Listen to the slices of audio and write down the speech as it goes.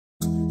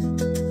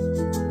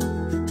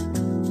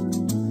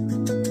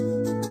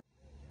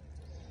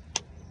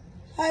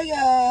Hi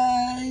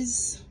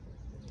guys,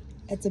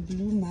 it's a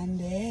blue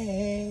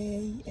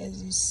Monday,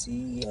 as you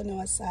see on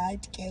our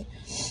side. Okay,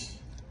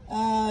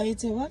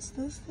 it's a what's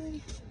this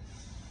thing?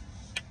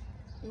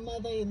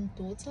 Mother and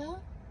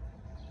daughter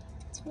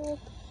talk.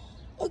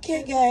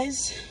 Okay,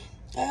 guys.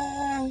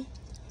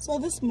 So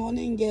this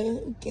morning,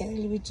 girl,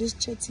 we're just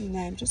chatting.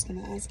 I'm just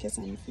gonna ask her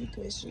some few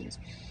questions.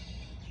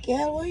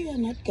 Girl, why you are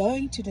not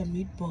going to the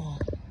meatball?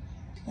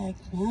 Like,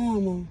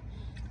 mama.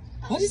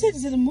 What is it?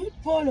 Is it a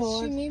meatball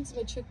or? She means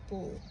matric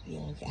ball.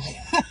 Yeah, okay.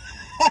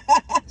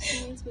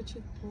 She means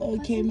matric ball.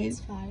 Okay, it's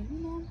fine, you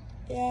know.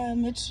 Yeah,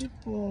 matric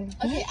ball.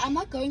 Okay, I'm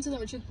not going to the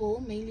matric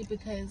ball mainly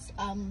because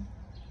I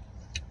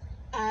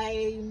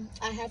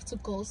have to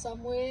go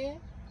somewhere.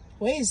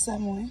 Where is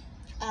somewhere?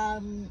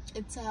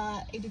 It's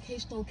a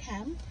educational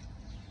camp,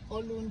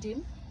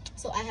 Olundim.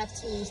 So I have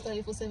to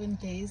study for 7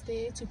 days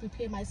there to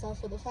prepare myself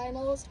for the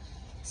finals.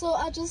 So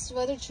I just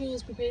rather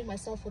choose preparing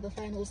myself for the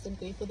finals than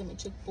going for the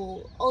matric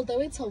ball.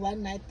 Although it's a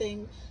one-night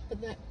thing, but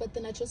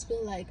then I just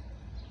feel like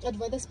I'd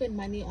rather spend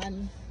money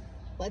on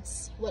what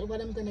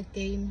I'm gonna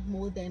gain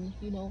more than,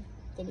 you know,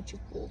 the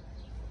matric ball.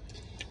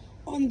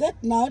 On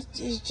that note,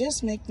 it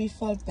just make me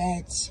feel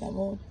bad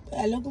about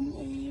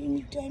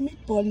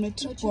meatball,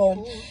 matric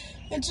ball.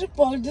 Matric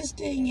ball, this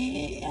thing,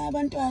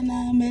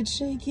 abantwana,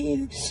 matric,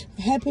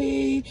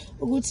 happy,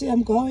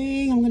 I'm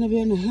going, I'm gonna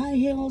be on the high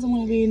heels, I'm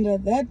gonna be in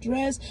that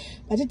dress.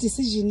 But the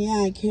decision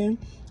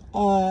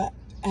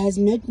has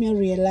made me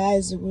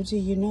realize,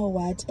 you know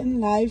what, in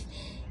life,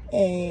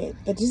 the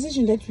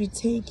decision that we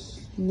take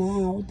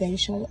now, they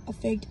shall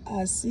affect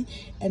us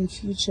in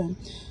future.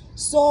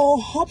 So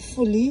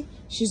hopefully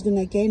she's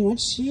gonna gain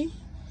what she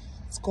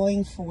is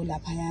going for,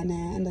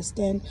 Lapayana. I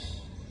understand.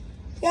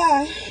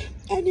 Yeah.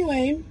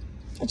 Anyway,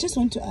 I just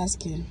want to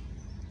ask you.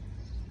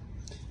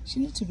 She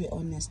needs to be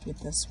honest with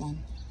this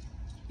one.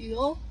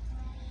 Yo.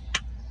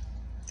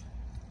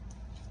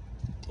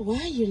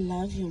 Why you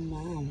love your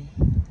mom?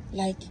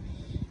 Like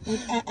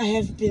I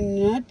have been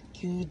not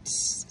good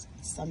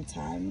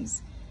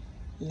sometimes,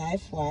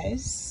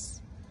 life-wise.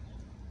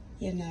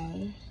 You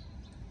know.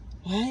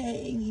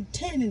 Why you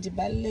turn into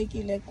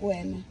like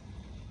when,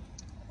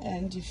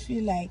 and you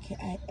feel like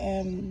I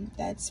am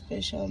that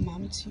special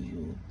mom to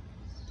you,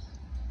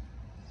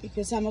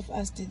 because some of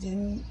us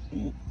didn't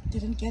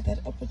get that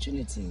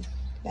opportunity.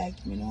 Like,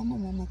 you know, my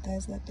mama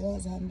guys that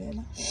was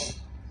Ambela.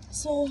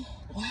 So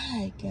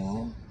why,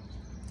 girl?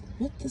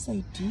 What does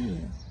I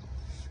do?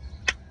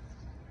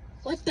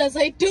 What does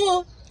I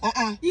do?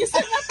 You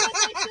said what does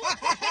I do?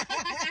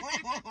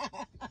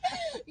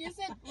 You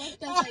said what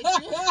does I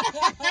do?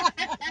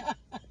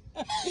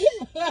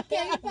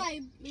 Okay,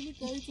 fine. Let me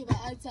go into the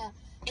answer.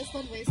 Let's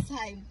not waste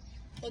time.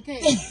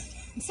 Okay.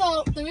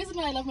 So the reason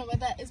why I love my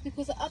mother is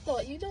because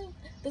after, you know,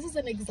 this is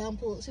an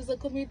example. She's a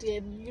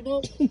comedian, you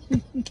know.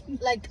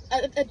 Like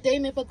a day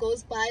never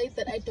goes by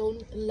that I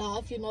don't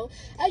laugh, you know.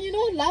 And you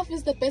know, laugh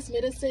is the best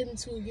medicine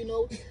to, you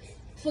know,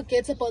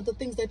 forget about the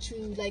things that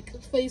you like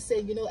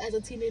facing, you know, as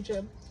a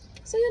teenager.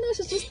 So, you know,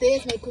 she's just there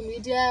as my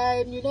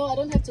comedian. You know, I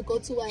don't have to go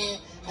to a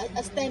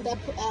stand-up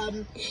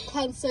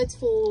concert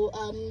for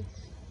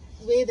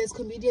where there's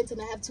comedians and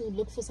I have to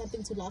look for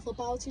something to laugh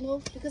about, you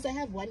know, because I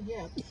have one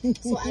here.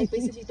 So I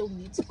basically don't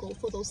need to go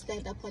for those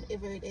stand-up,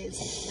 whatever it is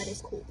that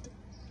is called.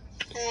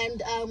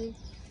 And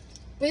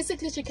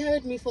basically she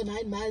carried me for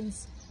 9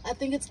 months. I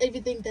think it's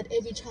everything that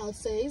every child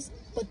says,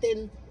 but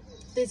then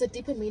there's a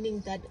deeper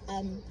meaning that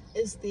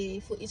is there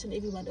for each and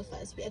every one of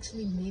us. We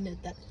actually mean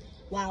it, that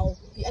wow,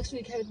 you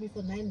actually carried me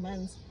for 9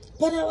 months.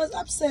 But I was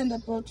absent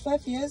about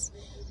 5 years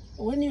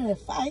when you were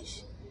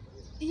 5.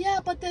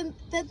 Yeah, but then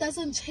that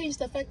doesn't change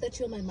the fact that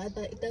you're my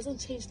mother. It doesn't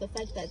change the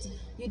fact that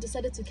you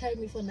decided to carry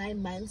me for 9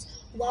 months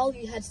while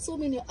you had so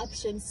many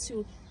options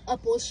to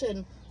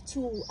abortion,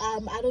 to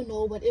I don't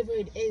know, whatever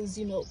it is,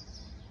 you know.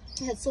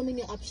 You had so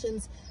many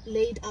options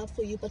laid out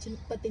for you, but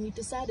then you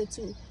decided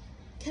to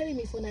carry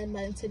me for 9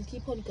 months and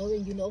keep on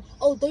going, you know.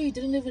 Although you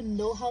didn't even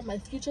know how my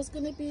future's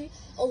gonna be,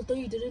 although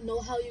you didn't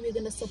know how you were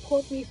gonna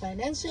support me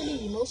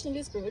financially,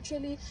 emotionally,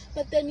 spiritually,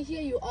 but then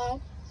here you are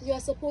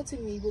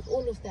supporting me with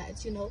all of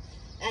that, you know.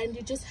 And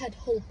you just had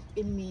hope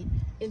in me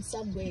in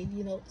some way,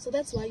 you know. So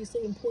that's why you're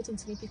so important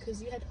to me,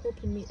 because you had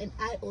hope in me and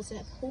I also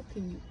have hope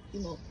in you, you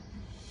know.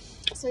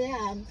 So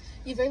yeah,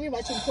 you're very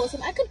much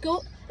important. I could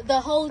go the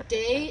whole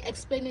day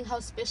explaining how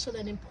special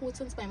and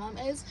important my mom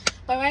is,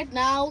 but right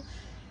now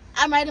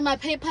I'm writing my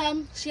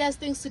paper. She has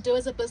things to do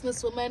as a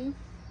businesswoman,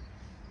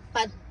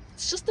 but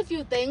it's just a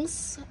few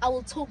things. I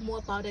will talk more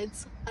about it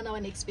on our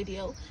next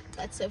video.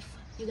 That's if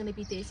you're gonna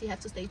be there, so you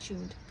have to stay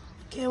tuned.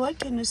 Okay, what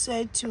can you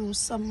say to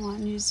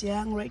someone who's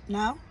young right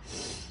now,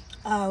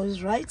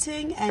 who's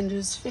writing and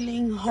who's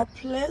feeling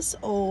hopeless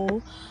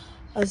or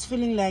is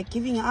feeling like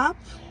giving up?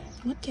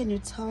 What can you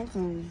tell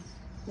them?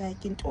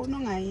 Like in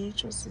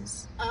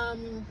choices.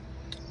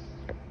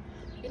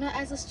 You know,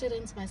 as a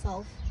student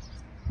myself,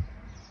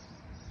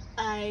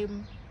 I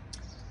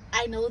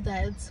know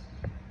that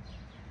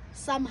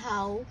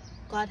somehow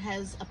God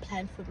has a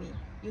plan for me,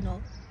 you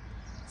know.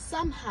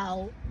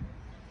 Somehow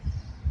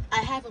I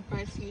have a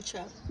bright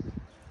future.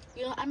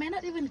 You know, I might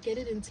not even get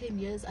it in 10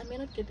 years. I may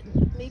not get it.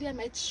 Maybe I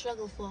might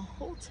struggle for a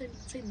whole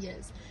 10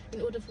 years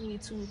in order for me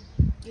to,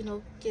 you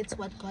know, get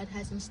what God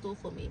has in store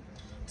for me.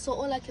 So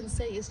all I can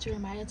say is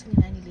Jeremiah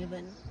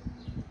 29:11.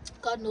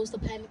 God knows the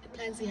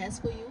plans he has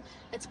for you.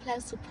 It's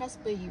plans to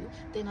prosper you.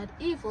 They're not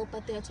evil,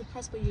 but they are to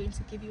prosper you and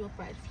to give you a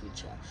bright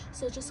future.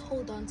 So just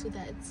hold on to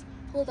that.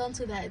 Hold on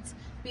to that.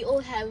 We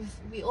all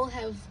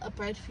have a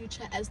bright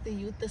future as the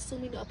youth. There's so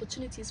many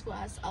opportunities for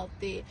us out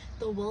there.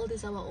 The world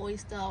is our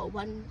oyster.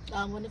 One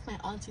of my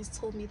aunties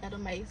told me that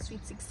on my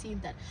sweet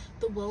 16, that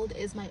the world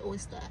is my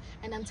oyster.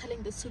 And I'm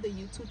telling this to the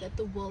youth too, that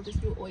the world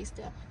is your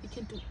oyster. You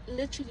can do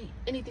literally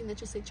anything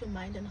that you set your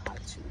mind and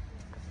heart to.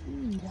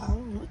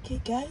 Wow,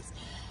 okay guys,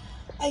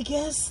 I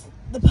guess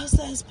the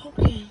pastor has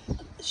spoken.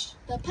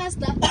 The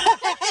pastor.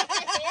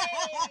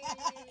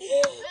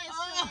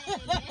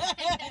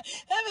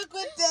 Have a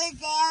good day,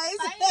 guys.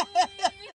 Bye.